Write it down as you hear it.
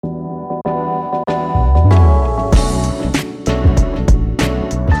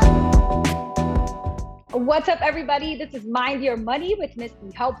What's up, everybody? This is Mind Your Money with Miss Be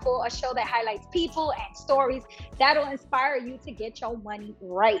Helpful, a show that highlights people and stories that'll inspire you to get your money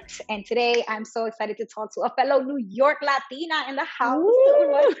right. And today, I'm so excited to talk to a fellow New York Latina in the house.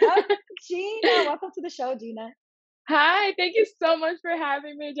 What's up, Gina? Welcome to the show, Gina. Hi, thank you so much for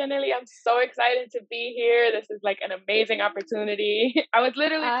having me, Janelle. I'm so excited to be here. This is like an amazing opportunity. I was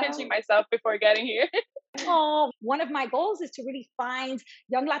literally pinching myself before getting here. One of my goals is to really find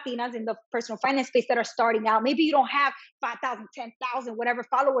young Latinas in the personal finance space that are starting out. Maybe you don't have 5,000, 10,000, whatever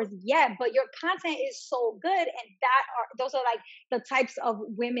followers yet, but your content is so good. And those are like the types of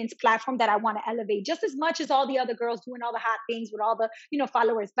women's platform that I want to elevate just as much as all the other girls doing all the hot things with all the,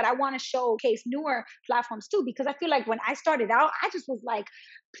 followers. But I want to showcase newer platforms too, because I feel like when I started out, I just was like,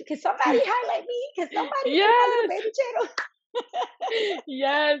 can somebody highlight me? Can somebody get my little baby channel?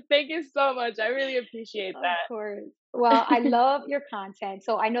 Yes, thank you so much. I really appreciate that. Of course. Well, I love your content.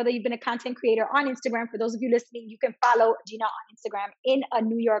 So I know that you've been a content creator on Instagram. For those of you listening, you can follow Gina on Instagram in a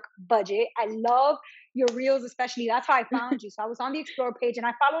New York budget. I love your reels, especially. That's how I found you. So I was on the Explore page and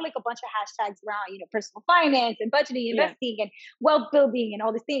I follow like a bunch of hashtags around, personal finance and budgeting, investing and wealth building and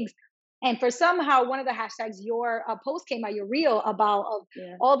all these things. And for somehow one of the hashtags, your post came out, your reel about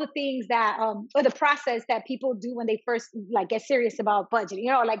all the things that, or the process that people do when they first like get serious about budgeting,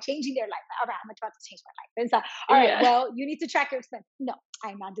 like changing their life. All right, I'm about to change my life. And so, all right, well, you need to track your expense. No,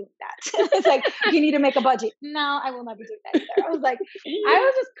 I'm not doing that. It's like, you need to make a budget. No, I will never do that either. I was like, I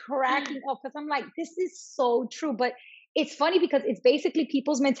was just cracking up because I'm like, this is so true. But it's funny because it's basically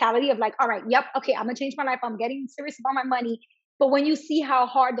people's mentality of like, all right, yep, okay, I'm going to change my life. I'm getting serious about my money. But when you see how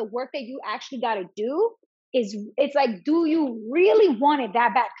hard the work that you actually got to do is, it's like, do you really want it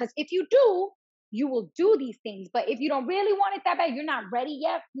that bad? Because if you do, you will do these things. But if you don't really want it that bad, you're not ready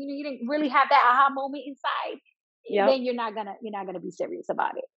yet. You didn't really have that aha moment inside. Then you're not gonna be serious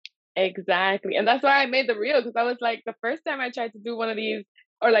about it. Exactly, and that's why I made the reel, because I was like, the first time I tried to do one of these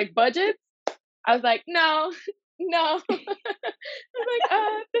or like budgets, I was like, no. I was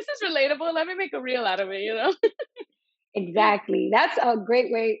like, this is relatable. Let me make a reel out of it, Exactly. That's a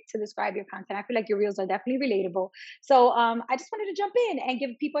great way to describe your content. I feel like your reels are definitely relatable. So I just wanted to jump in and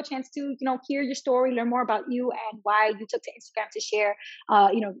give people a chance to, hear your story, learn more about you and why you took to Instagram to share,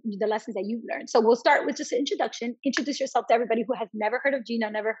 the lessons that you've learned. So we'll start with just an introduction. Introduce yourself to everybody who has never heard of Gina,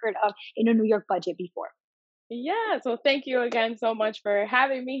 never heard of In a New York Budget before. Yeah. So thank you again so much for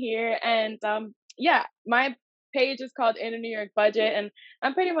having me here. And my page is called In a New York Budget, and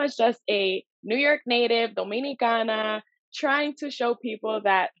I'm pretty much just a New York native, Dominicana, trying to show people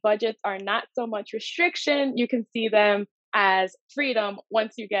that budgets are not so much restriction. You can see them as freedom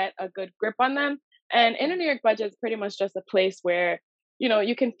once you get a good grip on them. And In a New York Budget is pretty much just a place where,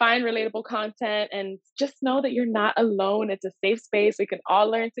 you can find relatable content and just know that you're not alone. It's a safe space. We can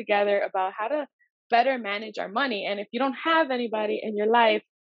all learn together about how to better manage our money. And if you don't have anybody in your life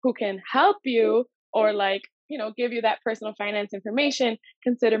who can help you or give you that personal finance information,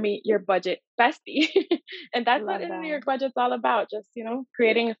 consider me your budget bestie. And that's what In a New York Budget's all about. Just,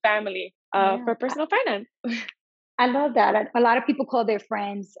 creating a family for personal finance. I love that. A lot of people call their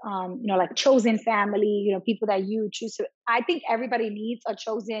friends, like chosen family, people that you choose to. I think everybody needs a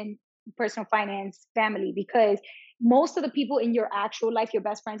chosen personal finance family, because most of the people in your actual life, your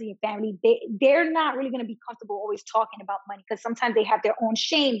best friends and your family, they're not really going to be comfortable always talking about money, because sometimes they have their own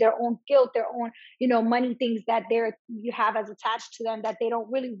shame, their own guilt, their own, money things that you have as attached to them that they don't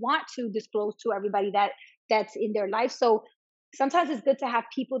really want to disclose to everybody that's in their life. So sometimes it's good to have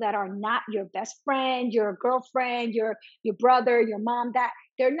people that are not your best friend, your girlfriend, your brother, your mom, that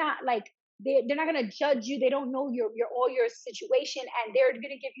they're not like, they're not going to judge you. They don't know your situation, and they're going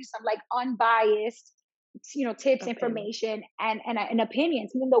to give you some like unbiased, tips, information, and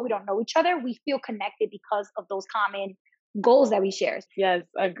opinions. Even though we don't know each other, we feel connected because of those common goals that we share. Yes,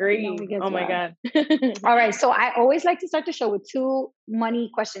 agree. Oh my God. All right. So I always like to start the show with two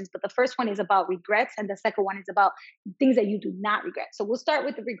money questions, but the first one is about regrets and the second one is about things that you do not regret. So we'll start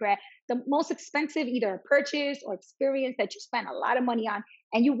with the regret. The most expensive either purchase or experience that you spent a lot of money on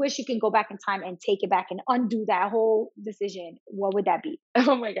and you wish you can go back in time and take it back and undo that whole decision. What would that be?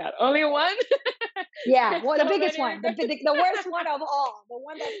 Oh my God. Only one? Yeah. Well, the biggest one, the worst one of all, the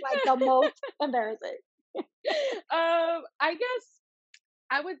one that's like the most embarrassing. I guess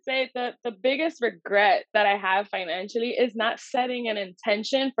I would say that the biggest regret that I have financially is not setting an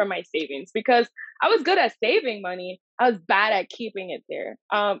intention for my savings, because I was good at saving money. I was bad at keeping it there.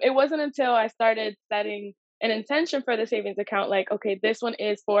 It wasn't until I started setting an intention for the savings account, like, okay, this one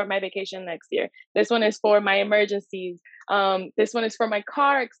is for my vacation next year. This one is for my emergencies. This one is for my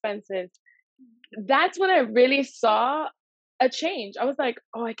car expenses. That's when I really saw a change. I was like,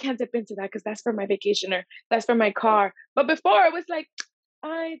 oh, I can't dip into that because that's for my vacation or that's for my car. But before it was like,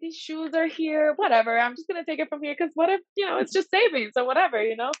 I these shoes are here, whatever. I'm just gonna take it from here because what if, it's just savings or whatever,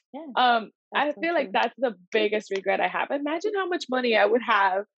 you know? Yeah, that's I so feel like true. that's the biggest regret I have. Imagine how much money I would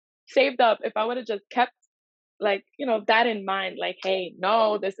have saved up if I would have just kept like, that in mind. Like, hey,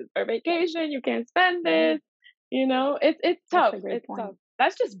 no, this is for vacation. You can't spend Yeah, this. It's that's tough. a great It's tough. point.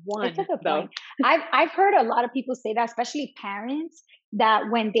 That's just It's a one good though. point. I've heard a lot of people say that, especially parents, that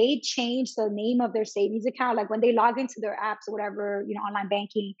when they change the name of their savings account, like when they log into their apps or whatever, online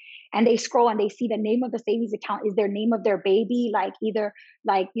banking, and they scroll and they see the name of the savings account is their name of their baby, like either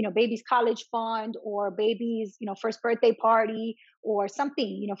like baby's college fund or baby's first birthday party or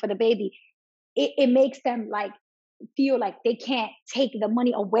something for the baby. It makes them like feel like they can't take the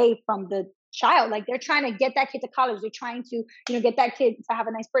money away from the child. Like they're trying to get that kid to college. They're trying to, get that kid to have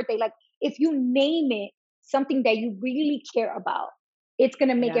a nice birthday. Like if you name it something that you really care about, it's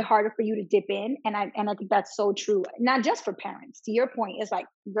gonna make it Yeah. harder for you to dip in. And I think that's so true. Not just for parents. To your point, it's like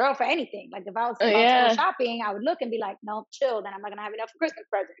girl for anything. Like if I was about to go Yeah. shopping, I would look and be like, no, chill. Then I'm not gonna have enough for Christmas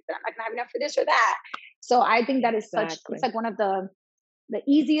presents. Then I'm not gonna have enough for this or that. So I think that is such. It's Exactly. like one of the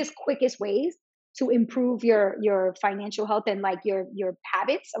easiest, quickest ways to improve your financial health and like your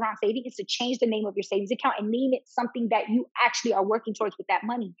habits around saving is to change the name of your savings account and name it something that you actually are working towards with that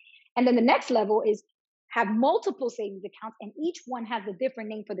money. And then the next level is have multiple savings accounts and each one has a different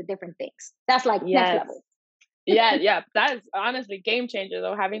name for the different things. That's like next Yes. level. Yeah, yeah. That is honestly game changer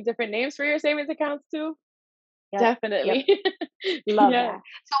though. Having different names for your savings accounts too. Yep. Yep. Definitely. Love Yes. that.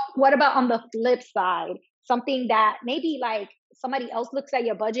 So what about on the flip side? Something that maybe like somebody else looks at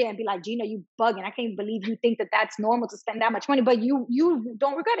your budget and be like, Gina, you bugging. I can't believe you think that that's normal to spend that much money, but you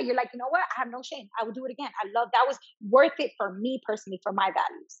don't regret it. You're like, you know what? I have no shame. I would do it again. I love that was worth it for me personally, for my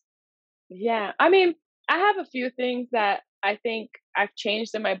values. Yeah. I mean, I have a few things that I think I've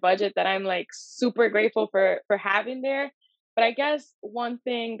changed in my budget that I'm like super grateful for having there. But I guess one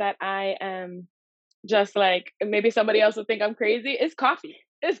thing that I am just like maybe somebody else will think I'm crazy is coffee.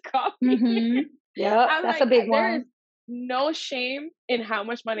 It's coffee. Mm-hmm. Yep. I'm That's a like, big there is one. no shame in how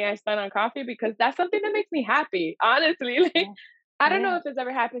much money I spend on coffee because that's something that makes me happy. Honestly, like Yeah. I don't know Yeah. if it's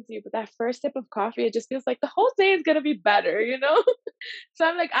ever happened to you, but that first sip of coffee, it just feels like the whole day is gonna be better. So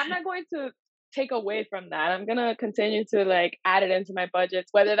I'm like, I'm not going to take away from that. I'm gonna continue to like add it into my budgets,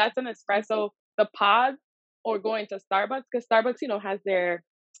 whether that's an espresso, the pods, or going to Starbucks, because Starbucks, has their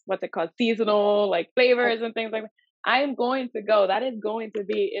what's it called, seasonal like Yep. flavors and things like that. I am going to go. That is going to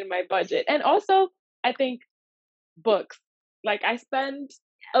be in my budget. And also, I think books. Like I spend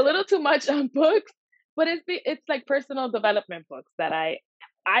a little too much on books, but it's like personal development books that I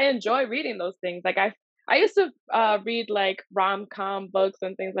enjoy reading those things. Like I used to read like rom-com books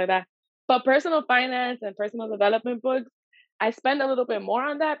and things like that. But personal finance and personal development books, I spend a little bit more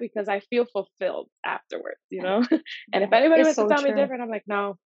on that because I feel fulfilled afterwards. And if Yes. anybody It's was to so tell me true. different, I'm like,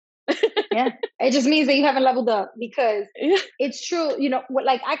 no. Yeah. It just means that you haven't leveled up because Yeah. it's true,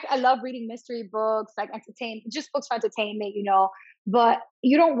 like I love reading mystery books, like just books for entertainment, but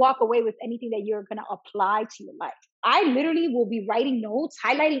you don't walk away with anything that you're going to apply to your life. I literally will be writing notes,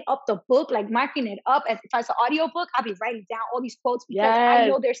 highlighting up the book, like marking it up. As if it's an audio book, I'll be writing down all these quotes because I Yes.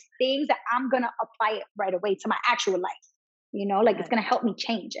 know there's things that I'm going to apply it right away to my actual life. Like it's Yes. going to help me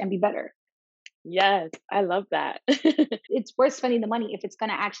change and be better. Yes. I love that. It's worth spending the money if it's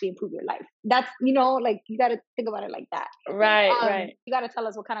going to actually improve your life. That's, like you got to think about it like that. Right, right. You got to tell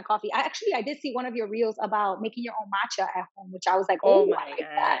us what kind of coffee. I did see one of your reels about making your own matcha at home, which I was like, Oh oh, I my like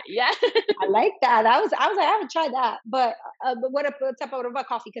that. god. Yeah. I like that. I was like, I haven't tried that. But what type of about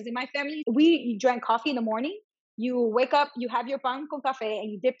coffee? Because in my family, we drank coffee in the morning. You wake up, you have your pan con cafe,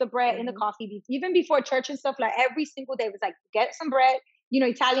 and you dip the bread in the Mhm. coffee. Even before church and stuff, like every single day was like, get some bread,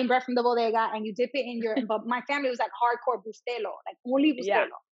 Italian bread from the bodega, and you dip it in your. But my family was like hardcore bustelo, like only Yeah.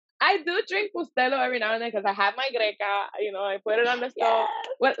 bustelo. I do drink Bustelo every now and then because I have my Greca, I put it on the stove. Yes.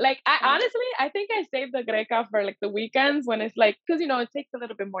 Well, like, I Yes. honestly, I think I save the Greca for like the weekends when it's like, because, it takes a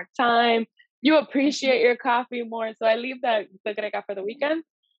little bit more time. You appreciate your coffee more. So I leave the Greca for the weekend.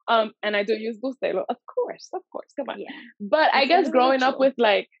 And I do use Bustelo. Of course. Come on. Yeah. But I It's a guess little growing up ritual. with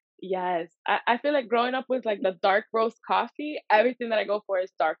like, yes, I feel like growing up with like the dark roast coffee, everything that I go for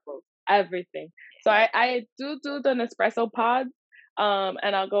is dark roast. Everything. So I do the Nespresso pods,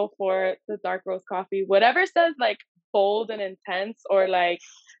 and I'll go for the dark roast coffee. Whatever says like bold and intense or like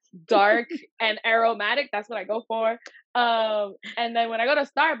dark and aromatic, that's what I go for. And then when I go to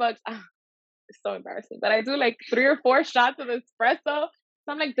Starbucks, it's so embarrassing, but I do like 3 or 4 shots of espresso.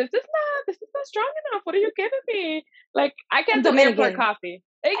 So I'm like, this is not strong enough. What are you giving me? Like, I I'm can't do airport Dominican. coffee.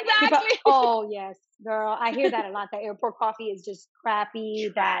 And then people, Exactly. oh yes, girl, I hear that a lot. That airport coffee is just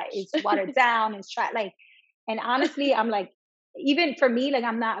crappy. That Trash. it's watered down. It's like, and honestly, I'm like, even for me, like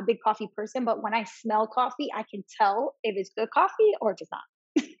I'm not a big coffee person, but when I smell coffee, I can tell if it's good coffee or just not.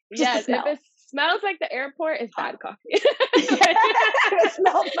 Just the Yes, if smell. it smells like the airport, it's bad coffee. It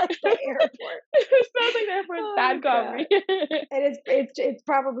smells like the airport. If it smells like the airport, it's Oh bad god. coffee. And it's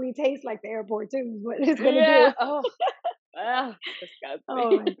probably tastes like the airport too. Is what it's gonna Yeah. do. Oh, Oh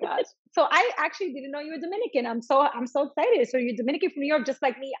disgusting. my gosh. So I actually didn't know you were Dominican. I'm so excited. So you're Dominican from New York, just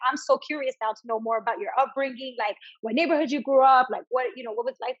like me. I'm so curious now to know more about your upbringing, like what neighborhood you grew up, like what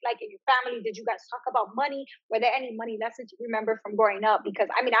was life like in your family? Did you guys talk about money? Were there any money lessons you remember from growing up? Because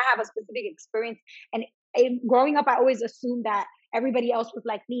I mean, I have a specific experience, and growing up, I always assumed that everybody else was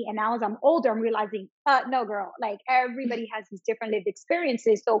like me. And now as I'm older, I'm realizing, no, girl, like everybody has these different lived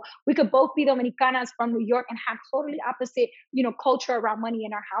experiences. So we could both be Dominicanas from New York and have totally opposite, culture around money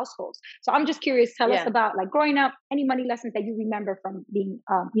in our households. So I'm just curious, tell us Yeah. about like growing up, any money lessons that you remember from being,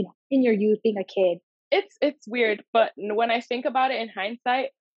 in your youth, being a kid. It's weird, but when I think about it in hindsight,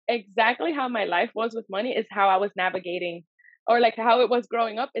 exactly how my life was with money is how I was navigating, or like how it was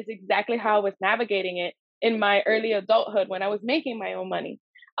growing up is exactly how I was navigating it in my early adulthood when I was making my own money.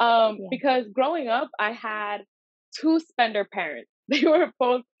 Yeah. Because growing up, I had two spender parents. They were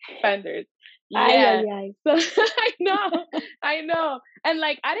both spenders. Ay, Yeah. ay, ay. So I know. And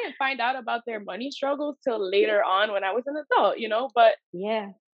like I didn't find out about their money struggles till later on when I was an adult. But Yeah.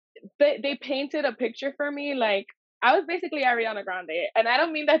 they painted a picture for me like I was basically Ariana Grande, and I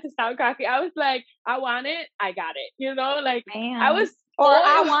don't mean that to sound cocky. I was like, I want it, I got it. Like I was Man. Or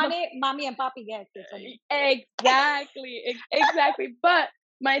I want spoiled. it, mommy and papi gets it for me. Exactly, exactly. But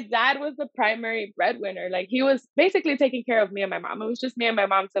my dad was the primary breadwinner. Like he was basically taking care of me and my mom. It was just me and my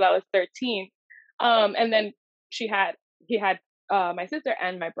mom till I was 13. And then she had he had my sister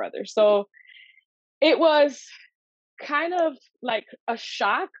and my brother. So it was kind of like a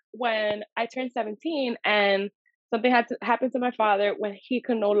shock when I turned 17 and something had to happen to my father when he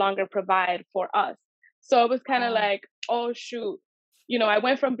could no longer provide for us. So it was kind of Oh, like, oh shoot. I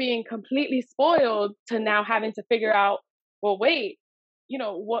went from being completely spoiled to now having to figure out, well, wait,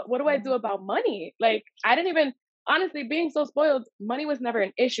 what do I yeah. do about money? Like I didn't even honestly being so spoiled, money was never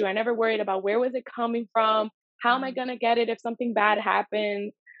an issue. I never worried about where was it coming from, how am I Mm, gonna get it if something bad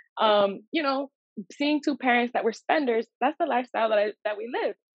happens. Um, you know, Seeing two parents that were spenders, that's the lifestyle that we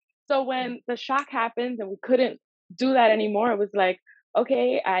live. So yeah. when the shock happened and we couldn't do that anymore, it was like,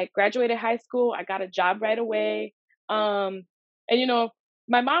 okay, I graduated high school, I got a job right away. Um, and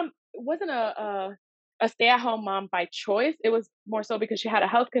my mom wasn't a stay-at-home mom by choice. It was more so because she had a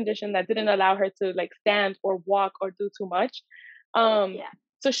health condition that didn't allow her to like stand or walk or do too much. Um, Yeah.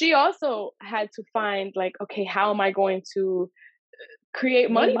 so she also had to find like, okay, how am I going to create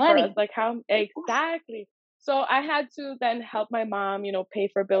Make money for us? money. Like how Oof. exactly? So I had to then help my mom, pay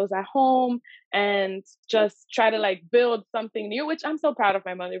for bills at home and just try to like build something new, which I'm so proud of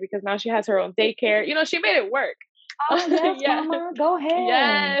my mother because now she has her own daycare. She made it work. Oh yes, Yeah. mama. Go ahead.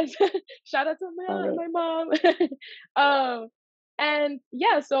 Yes. Shout out to Love my it. my mom. um and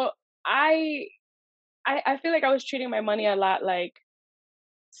yeah, so I I feel like I was treating my money a lot like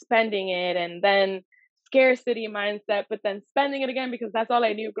spending it and then scarcity mindset, but then spending it again because that's all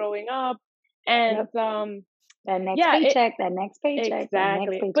I knew growing up. And Yep. That next yeah, it paycheck, that next paycheck, that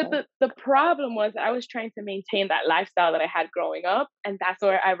next exactly. But paycheck. the problem was I was trying to maintain that lifestyle that I had growing up, and that's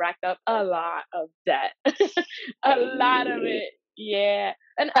where I racked up a lot of debt. A lot of Ay. it. Yeah.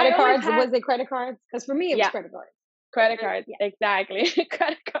 And I Credit always cards. had Was it credit cards? Because for me, it was yeah, credit cards. credit cards, Yeah, exactly.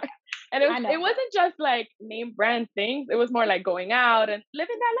 Credit cards. And it I it know. wasn't just like name brand things. It was more like going out and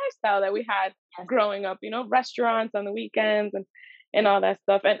living that lifestyle that we had Yes. growing up, restaurants on the weekends and all that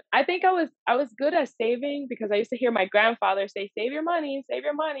stuff. And I think I was good at saving because I used to hear my grandfather say, save your money.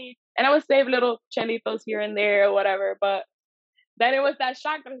 And I would save little chelitos here and there or whatever. But then it was that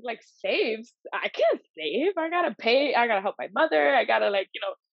shock that I was like, saves? I can't save. I gotta pay, I gotta help my mother, I gotta like,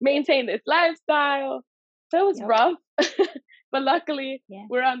 maintain this lifestyle. So it was Yep. rough. But luckily Yeah.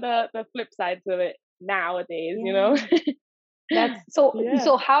 we're on the flip sides of it nowadays. Yeah. That's so. Yeah.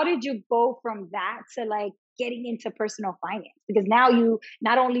 So how did you go from that to like getting into personal finance? Because now you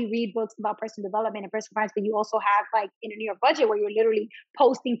not only read books about personal development and personal finance, but you also have like in a New York budget where you're literally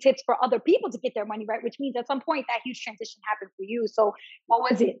posting tips for other people to get their money right. Which means at some point that huge transition happened for you. So what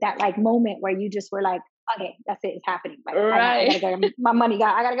was it that like moment where you just were like, okay, that's it, it's happening. Like I Right. gotta get my money.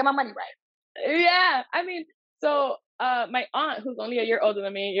 I gotta get my money right. Yeah. I mean, so my aunt, who's only a year older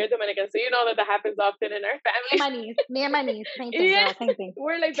than me, you're Dominican, so you know that happens often in our Me and families. my niece. Me and my niece. Same thing, Yeah, girl. Same thing.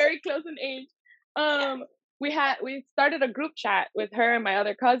 we're like very close in age. Yeah. Um, we started a group chat with her and my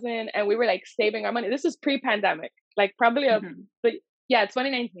other cousin, and we were like saving our money. This is pre-pandemic, like probably Hmm. but yeah,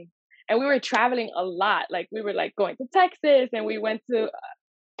 2019. And we were traveling a lot. Like we were like going to Texas, and we went to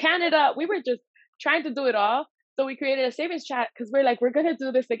Canada. We were just trying to do it all. So we created a savings chat because we're like, we're gonna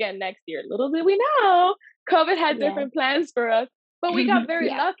do this again next year. Little did we know, COVID had Yeah. different plans for us. But we got very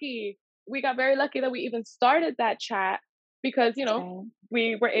Yeah. lucky. We got very lucky that we even started that chat because, Right.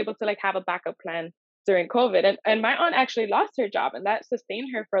 we were able to like have a backup plan during COVID. And my aunt actually lost her job, and that sustained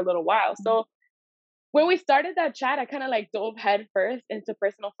her for a little while. So when we started that chat, I kind of like dove head first into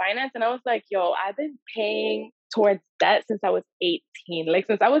personal finance. And I was like, yo, I've been paying towards debt since I was 18. Like,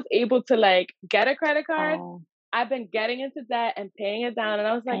 since I was able to like get a credit card, Oh, I've been getting into debt and paying it down. And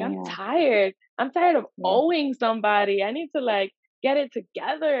I was like, I'm paying off. tired. I'm tired of Yeah. owing somebody. I need to like get it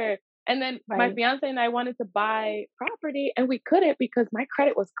together. And then my Right. fiance and I wanted to buy property, and we couldn't because my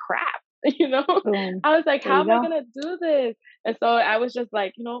credit was crap. Boom. I was like, There how you am I go. going to do this? And so I was just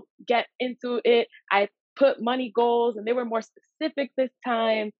like, get into it. I put money goals, and they were more specific this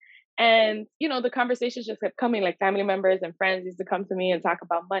time. And, the conversations just kept coming, like family members and friends used to come to me and talk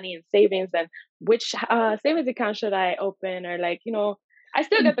about money and savings and which savings account should I open, or like, I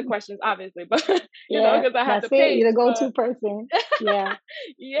still get the questions, obviously, but, Yeah, because I have that's the it. page, You're the but go-to person. Yeah.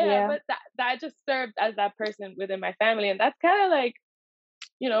 yeah, Yeah. but that just served as that person within my family. And that's kind of like,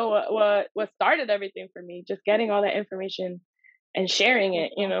 what started everything for me, just getting all that information and sharing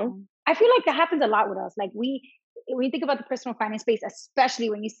That's it. awesome. I feel like that happens a lot with us. Like when you think about the personal finance space, especially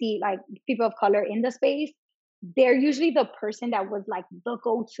when you see like people of color in the space, they're usually the person that was like the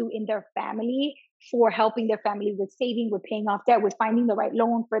go-to in their family for helping their family with saving, with paying off debt, with finding the right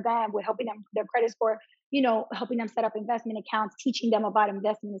loan for them, with helping them their credit score, helping them set up investment accounts, teaching them about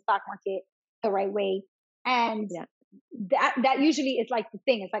investing in the stock market the right way. And Yeah. that usually is like the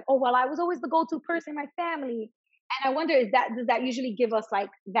thing. It's like, oh well, I was always the go-to person in my family. And I wonder, does that usually give us like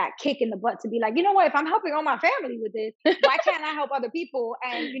that kick in the butt to be like, you know what, if I'm helping all my family with this, why can't I help other people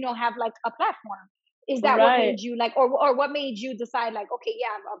and have like a platform? Is that what Right. made you like, or what made you decide like, okay, yeah,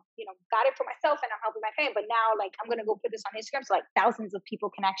 I'm got it for myself and I'm helping my family, but now like I'm gonna go put this on Instagram so like thousands of people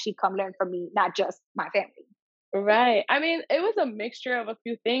can actually come learn from me, not just my family. Right. I mean, it was a mixture of a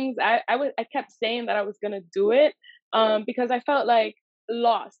few things. I kept saying that I was gonna do it, because I felt like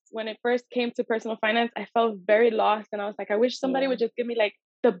lost when it first came to personal finance. I felt very lost, and I was like, I wish somebody Yeah. would just give me like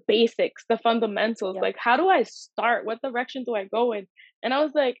the basics, the fundamentals. Yep. Like, how do I start? What direction do I go in? And I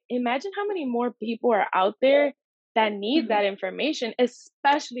was like, imagine how many more people are out there that need Hmm. that information,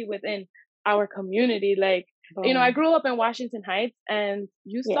 especially within our community. Like, I Boom. grew up in Washington Heights, and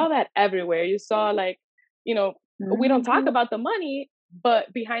you Yeah. saw that everywhere. You saw like, you know, we don't talk Hmm. about the money,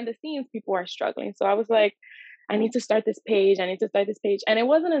 but behind the scenes, people are struggling. So I was like, I Yeah. need to start this page. I need to start this page. And it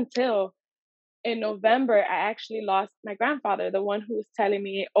wasn't until in November, I actually lost my grandfather, the one who was telling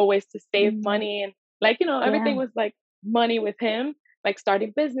me always to save Mm. money. And like, Yeah. everything was like money with him, like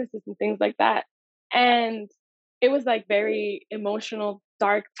starting businesses and things like that. And it was like very emotional,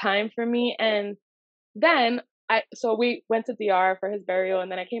 dark time for me. And then so we went to DR for his burial, and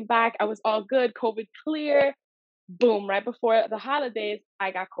then I came back. I was all good, COVID clear. Boom, right before the holidays,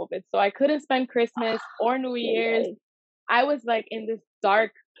 I got COVID. So I couldn't spend Christmas or New Yeah. Year's. Yeah. I was like in this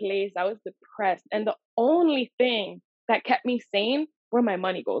dark place. I was depressed. And the only thing that kept me sane were my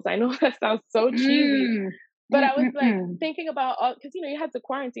money goals. I know that sounds so cheesy, Mm. but I was like Mm-mm-mm. thinking about all, because you had to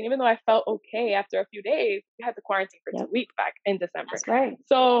quarantine. Even though I felt okay after a few days, you had to quarantine for Yep. 2 weeks back in December. That's right.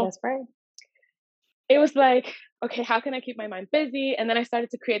 So That's right. it was like, okay, how can I keep my mind busy? And then I started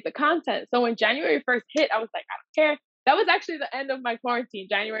to create the content. So when January 1st hit, I was like, I don't care. That was actually the end of my quarantine,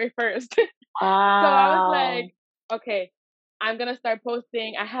 January 1st. So I was like, Wow. okay, I'm going to start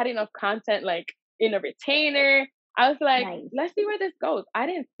posting. I had enough content like in a retainer. I was like, Nice. let's see where this goes. I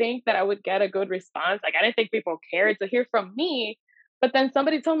didn't think that I would get a good response. Like, I didn't think people cared to hear from me. But then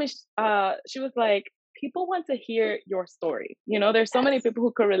somebody told me, she was like, people want to hear your story. There's so many Yes. people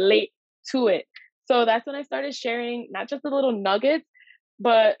who could relate to it. So that's when I started sharing not just the little nuggets,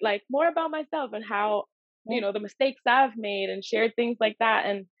 but like more about myself and how, Yeah. the mistakes I've made, and shared things like that.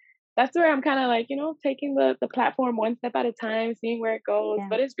 And that's where I'm kind of like, taking the platform one step at a time, seeing where it goes. Yeah.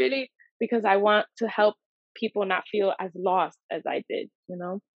 But it's really because I want to help people not feel as lost as I did.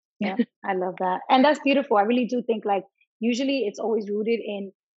 Yeah. I love that. And that's beautiful. I really do think like usually it's always rooted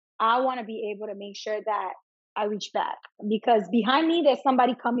in I want to be able to make sure that I reach back because behind me there's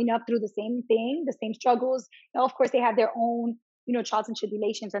somebody coming up through the same thing, the same struggles. Now, of course, they have their own, trials and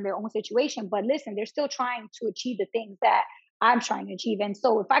tribulations and their own situation. But listen, they're still trying to achieve the things that I'm trying to achieve. And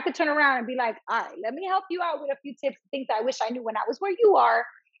so if I could turn around and be like, all right, let me help you out with a few tips, things I wish I knew when I was where you are,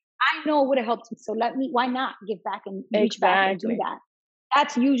 I know it would have helped me. So why not give back and reach back and do Exactly. that?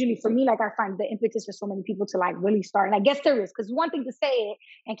 That's usually for me, like I find the impetus for so many people to like really start. And I guess there is, because one thing to say it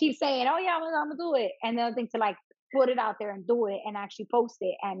and keep saying, oh yeah, I'm gonna do it. And the other thing to like put it out there and do it and actually post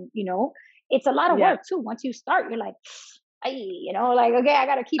it. And it's a lot of Yeah. work too. Once you start, you're like, hey, like, okay, I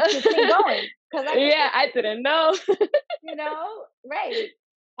gotta keep this thing going. Cause I Yeah, I didn't know. right.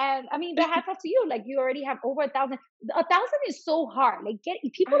 And I mean, but hats off to you. Like you already have over 1,000. 1,000 is so hard. Like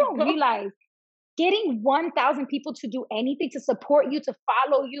people I don't know. realize getting 1,000 people to do anything, to support you, to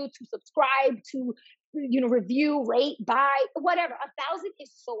follow you, to subscribe, to review, rate, buy, whatever. 1,000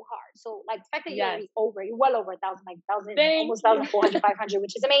 is so hard. So like the fact that Yes. you're well over 1,000, like 1,000, Thank almost you. 1,400, 500,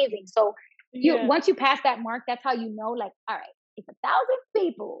 which is amazing. So Yeah. once you pass that mark, that's how you know, like, all right, if 1,000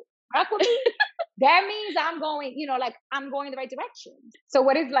 people rock with me, that means I'm going, I'm going in the right direction. So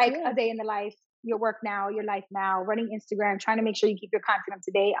what is like Yeah. a day in the life, your work now, your life now, running Instagram, trying to make sure you keep your content up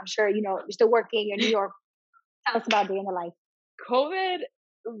to date? I'm sure, you're still working, you're in New York. Tell us about day in the life. COVID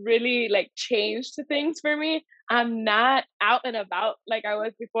really like changed things for me. I'm not out and about like I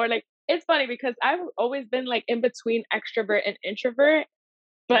was before. Like it's funny because I've always been like in between extrovert and introvert,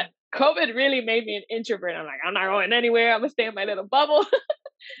 but COVID really made me an introvert. I'm like, I'm not going anywhere. I'm gonna stay in my little bubble.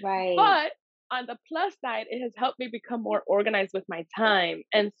 Right. But on the plus side, it has helped me become more organized with my time.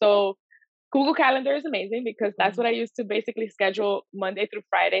 And so Google Calendar is amazing because that's Mhm. what I use to basically schedule Monday through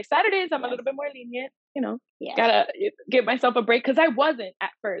Friday. Saturdays, I'm a Yes. little bit more lenient, Yes. gotta give myself a break because I wasn't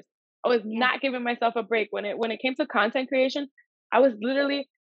at first. I was Yeah. not giving myself a break when it came to content creation. I was literally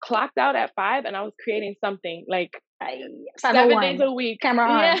clocked out at 5 and I was creating something like I, 7 days 501. a week. Camera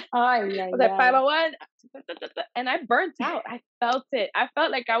Yeah, on. Oh, I yeah, was at yeah. 501 and I burnt out. I felt it. I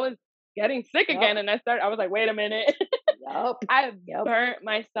felt like I was getting sick Yep. again, and I was like, wait a minute. Yep. I Yep. burnt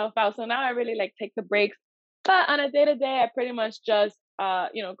myself out. So now I really like take the breaks. But on a day to day, I pretty much just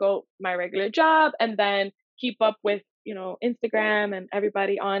go my regular job and then keep up with, Instagram and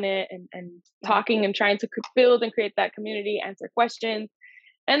everybody on it and Yeah. talking and trying to build and create that community, answer questions.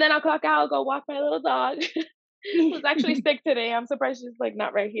 And then I'll clock out, I'll go walk my little dog who's actually sick today. I'm surprised she's like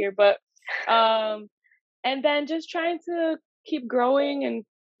not right here. But um and then just trying to keep growing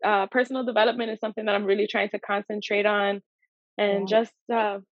and personal development is something that I'm really trying to concentrate on and Yes.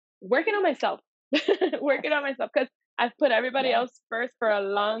 just working on myself, working on Yes. myself because I've put everybody Yes. else first for a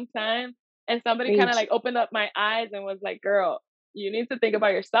long time, and somebody kind of Preach. like opened up my eyes and was like, "Girl, you need to think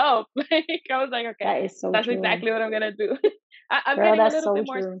about yourself." Like I was like, "Okay, That is so that's true. exactly what I'm gonna do." I'm Girl, getting a that's little so bit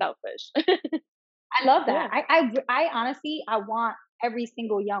more true. selfish. I love that. Yeah. I honestly, I want every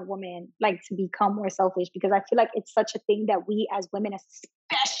single young woman like to become more selfish, because I feel like it's such a thing that we as women,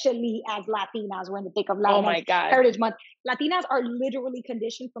 especially as Latinas, we're in the thick of Oh Latinx my God. Heritage Month. Latinas are literally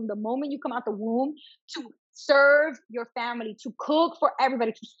conditioned from the moment you come out the womb to serve your family, to cook for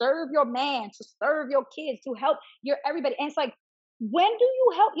everybody, to serve your man, to serve your kids, to help your everybody. And it's like, when do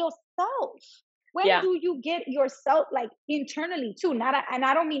you help yourself? When Yeah. do you get yourself like internally too? And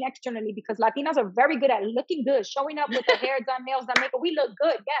I don't mean externally, because Latinas are very good at looking good, showing up with our hair done, nails done, makeup. We look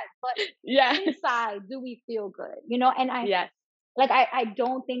good, yes, but Yeah. inside, do we feel good? And Yes. I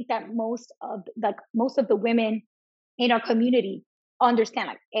don't think that most of the women in our community understand,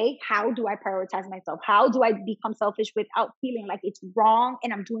 like, how do I prioritize myself? How do I become selfish without feeling like it's wrong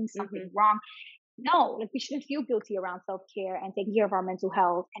and I'm doing something Hmm. wrong? No, like we shouldn't feel guilty around self care and taking care of our mental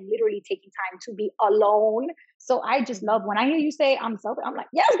health and literally taking time to be alone. So I just love Hmm. when I hear you say I'm selfish. I'm like,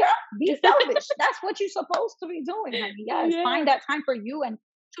 yes, girl, be selfish. That's what you're supposed to be doing, honey. Yes, Yeah. find that time for you and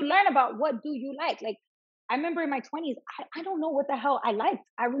to learn about what do you like. Like I remember in my 20s, I don't know what the hell I liked.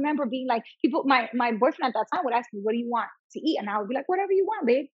 I remember being like, people, my boyfriend at that time would ask me, what do you want to eat? And I would be like, whatever you want,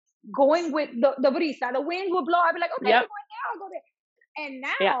 babe. Going with the brisa, the wind will blow. I'd be like, okay, we're Yep. going there, I'll go there. And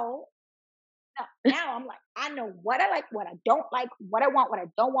Yeah. now I'm like, I know what I like, what I don't like, what I want, what I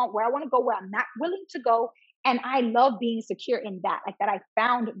don't want, where I want to go, where I'm not willing to go. And I love being secure in that, like that I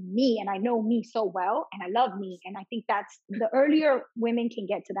found me and I know me so well and I love me. And I think that's the earlier women can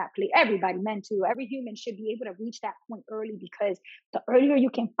get to that place. Everybody, men too, every human should be able to reach that point early, because the earlier you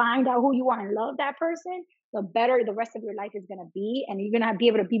can find out who you are and love that person, the better the rest of your life is going to be. And you're going to be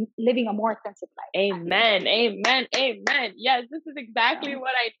able to be living a more authentic life. I think. Amen. Amen. Amen. Yes, this is exactly So,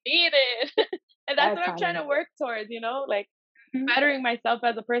 what I needed. And that's yes, what I'm trying honey. to work towards, like Mhm. bettering myself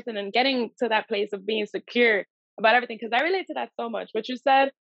as a person and getting to that place of being secure about everything. Cause I relate to that so much. What you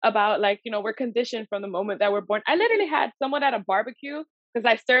said about like, we're conditioned from the moment that we're born. I literally had someone at a barbecue because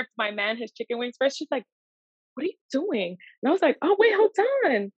I served my man his chicken wings first. She's like, what are you doing? And I was like, oh, wait, hold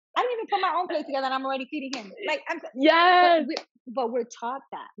on. I didn't even put my own plate together and I'm already feeding him. Like, but Yes. but we're taught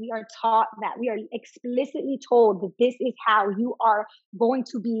that. We are taught that. We are explicitly told that this is how you are going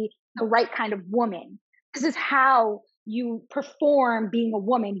to be the right kind of woman. This is how you perform being a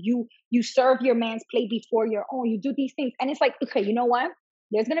woman. You serve your man's plate before your own. You do these things. And it's like, okay, you know what?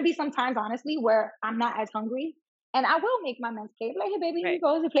 There's gonna be some times, honestly, where I'm not as hungry. And I will make my man's plate. Like, hey baby, here you Right.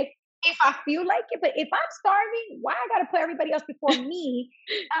 go. Here's your plate. If I feel like it, but if I'm starving, why I gotta put everybody else before me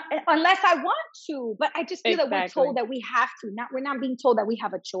unless I want to. But I just feel that we're told Exactly. that we have to. Not we're not being told that we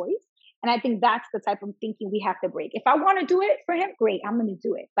have a choice. And I think that's the type of thinking we have to break. If I want to do it for him, great, I'm going to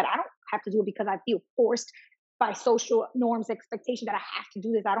do it. But I don't have to do it because I feel forced by social norms, expectation that I have to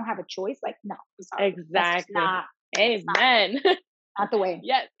do this. I don't have a choice. Like, no, I'm sorry. That's just Exactly. not. That's Amen. not the way.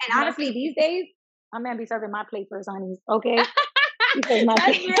 Yes. And Not honestly, these days, I'm gonna be serving my plate first, honeys. Okay, he serves my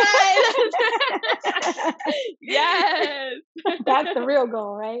That's plate. right. Yes. That's the real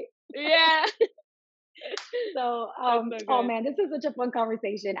goal, right? Yeah. So, That's so oh good. man, this is such a fun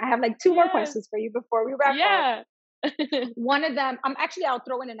conversation. I have like two more Yes. questions for you before we wrap up. Yeah. One of them, I'll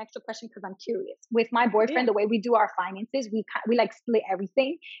throw in an extra question because I'm curious. With my Yeah. boyfriend, the way we do our finances, we like split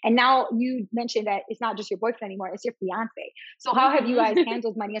everything. And now you mentioned that it's not just your boyfriend anymore; it's your fiance. So how have you guys Mhm.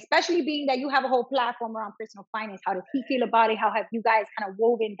 handled money, especially being that you have a whole platform around personal finance? How does he feel about it? How have you guys kind of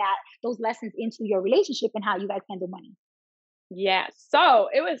woven those lessons into your relationship and how you guys handle money? Yeah. So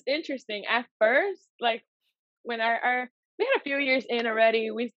it was interesting at first, like when our we had a few years in already,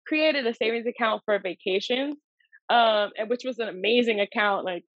 we created a savings account for vacations, and which was an amazing account.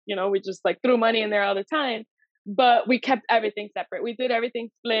 Like, we just like threw money in there all the time, but we kept everything separate. We did everything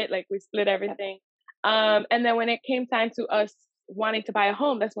split, like we split Yep. everything. And then when it came time to us wanting to buy a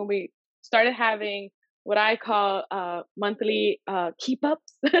home, that's when we started having what I call monthly keep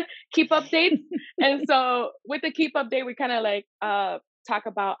ups, keep updates. And so with the keep update, we kind of like talk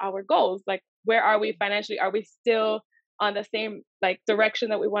about our goals, like where are we financially? Are we still on the same like direction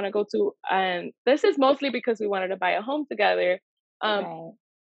that we want to go to? And this is mostly because we wanted to buy a home together. Um, Right.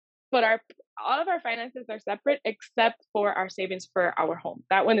 but our all of our finances are separate except for our savings for our home.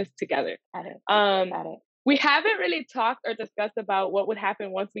 That one is together. Got it. Um, Got it. we haven't really talked or discussed about what would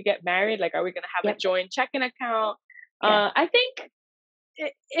happen once we get married. Like, are we going to have a Yep. joint checking account? Yes. I think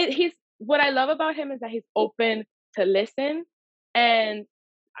he's what I love about him is that he's open to listen, and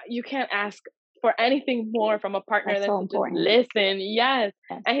you can't ask for anything more from a partner That's than so to just important. listen. Yes.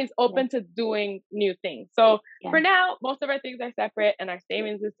 Yes. And he's Yes. open to doing new things. So for Yes. now, most of our things are separate and our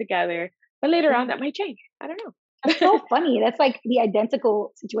savings is together. But later on, Yeah. that might change. I don't That's so know. funny. That's like the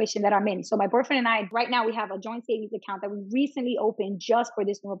identical situation that I'm in. So my boyfriend and I, right now, we have a joint savings account that we recently opened just for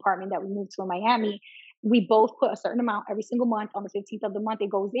this new apartment that we moved to in Miami. We both put a certain amount every single month. On the 15th of the month, it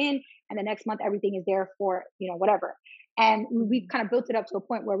goes in, and the next month, everything is there for whatever. And we've Mhm. kind of built it up to a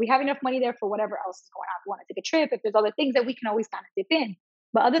point where we have enough money there for whatever else is going on. If we want to take a trip, if there's other things that we can always kind of dip in.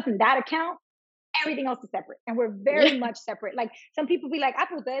 But other than that account, everything else is separate, and we're Yeah. very much separate. Like some people be like, "Ah,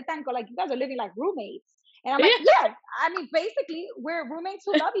 pues ustedes están like you guys are living like roommates," and I'm like, Yeah. "Yeah, I mean, basically, we're roommates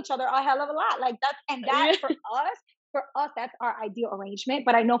who love each other a hell of a lot. Like that Yeah. for us, that's our ideal arrangement.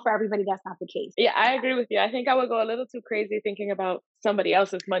 But I know for everybody, that's not the case. Yeah, I agree with you. I think I would go a little too crazy thinking about somebody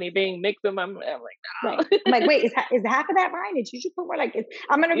else's money being mixed with I'm Right? like, I'm no. like, wait, is half of that mine? You should put more. Like,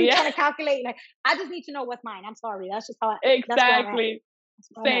 I'm gonna be Yeah, trying to calculate. Like, I just need to know what's mine. I'm sorry. That's just that's where I'm at. exactly. That's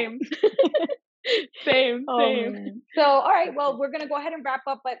where I'm Same. at. Same, Oh same. man. So, all right. That's Well, good. we're gonna go ahead and wrap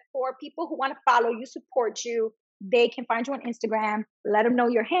up. But for people who want to follow you, support you, they can find you on Instagram. Let them know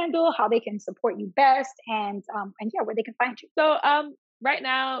your handle, how they can support you best, and yeah, where they can find you. So, right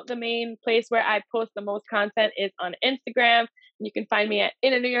now, the main place where I post the most content is on Instagram. You can find me at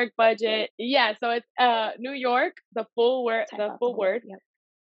In a New York Budget. Yeah, so it's New York, Type the out the full whole. word. Yep.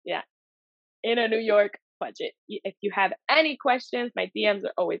 Yeah, In a New York Budget. If you have any questions, my DMs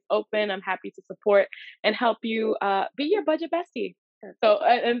are always open. I'm happy to support and help you be your budget bestie. So,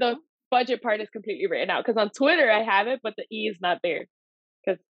 Perfect. and the Well, budget part is completely written out because on Twitter I have it, but the E is not there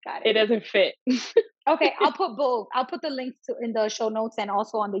because got it it. doesn't fit. Okay, I'll put both. I'll put the links in the show notes and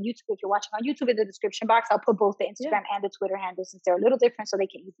also on the YouTube. If you're watching on YouTube, in the description box, I'll put both the Yeah. Instagram and the Twitter handles since they're a little different, so they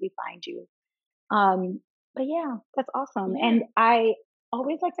can easily find you. Um, but yeah, that's awesome. Yeah. And I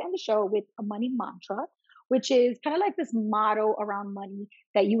always like to end the show with a money mantra, which is kind of like this motto around money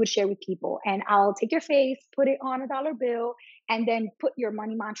that you would share with people. And I'll take your face, put it on a dollar bill, and then put your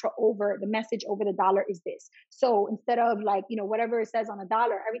money mantra over the message over the dollar is this. So instead of like, whatever it says on a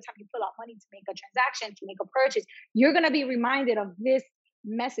dollar, every time you pull out money to make a transaction, to make a purchase, you're going to be reminded of this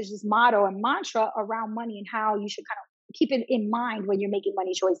message, this motto and mantra around money and how you should kind of keep it in mind when you're making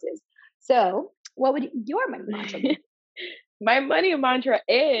money choices. So, what would your money mantra be? My money mantra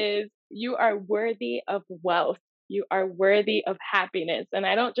is you are worthy of wealth. You are worthy of happiness. And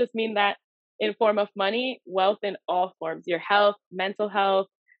I don't just mean that in form of money, wealth in all forms, your health, mental health,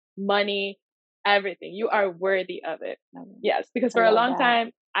 money, everything. You are worthy of it. Yes, because I for a love long that.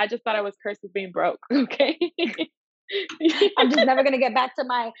 time, I just thought I was cursed with being broke. Okay. I'm just never gonna get back to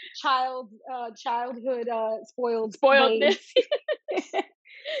my childhood spoiled ways. Spoiledness. Yes.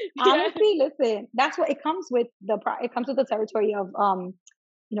 Honestly, listen, that's what it comes with it comes with the territory of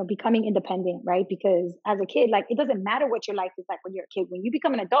becoming independent, right? Because as a kid, like it doesn't matter what your life is like when you're a kid. When you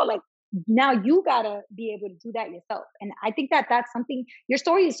become an adult, like now you gotta be able to do that yourself. And I think that that's something. Your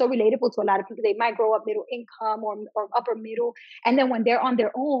story is so relatable to a lot of people. They might grow up middle income or upper middle, and then when they're on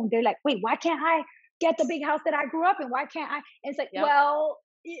their own, they're like, wait, why can't I get the big house that I grew up in? Why can't I? And it's like, Yep. well,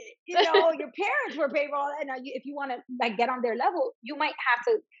 your parents were paying for all that. Now, if you want to like get on their level, you might have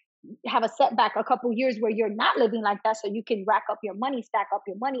to have a setback a couple years where you're not living like that, so you can rack up your money, stack up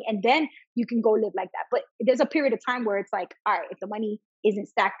your money, and then you can go live like that. But there's a period of time where it's like, all right, if the money isn't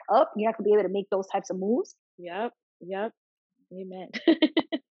stacked up, you're not gonna be able to make those types of moves. Yep. Yep. Amen.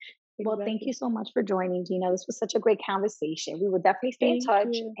 Well, thank Exactly. you so much for joining, Gina. This was such a great conversation. We will definitely stay in Thank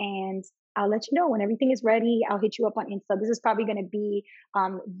touch, you. and I'll let you know when everything is ready. I'll hit you up on Insta. This is probably going to be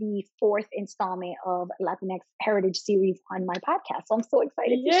the fourth installment of Latinx Heritage series on my podcast. So I'm so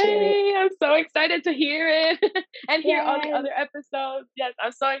excited to share it. Yay! I'm so excited to hear it and hear all the Yes, other episodes. Yes,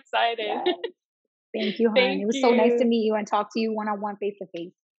 I'm so excited. yes. Thank you, hon. It Thank was so nice to you. meet you and talk to you one on one, face to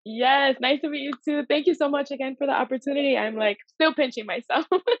face. Yes, nice to meet you too. Thank you so much again for the opportunity. I'm like still pinching myself.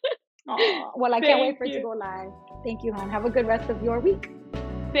 Oh, well, I can't wait Thank for it to you. go live. Thank you, hon. Have a good rest of your week.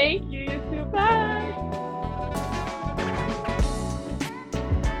 Thank you. You too. Bye.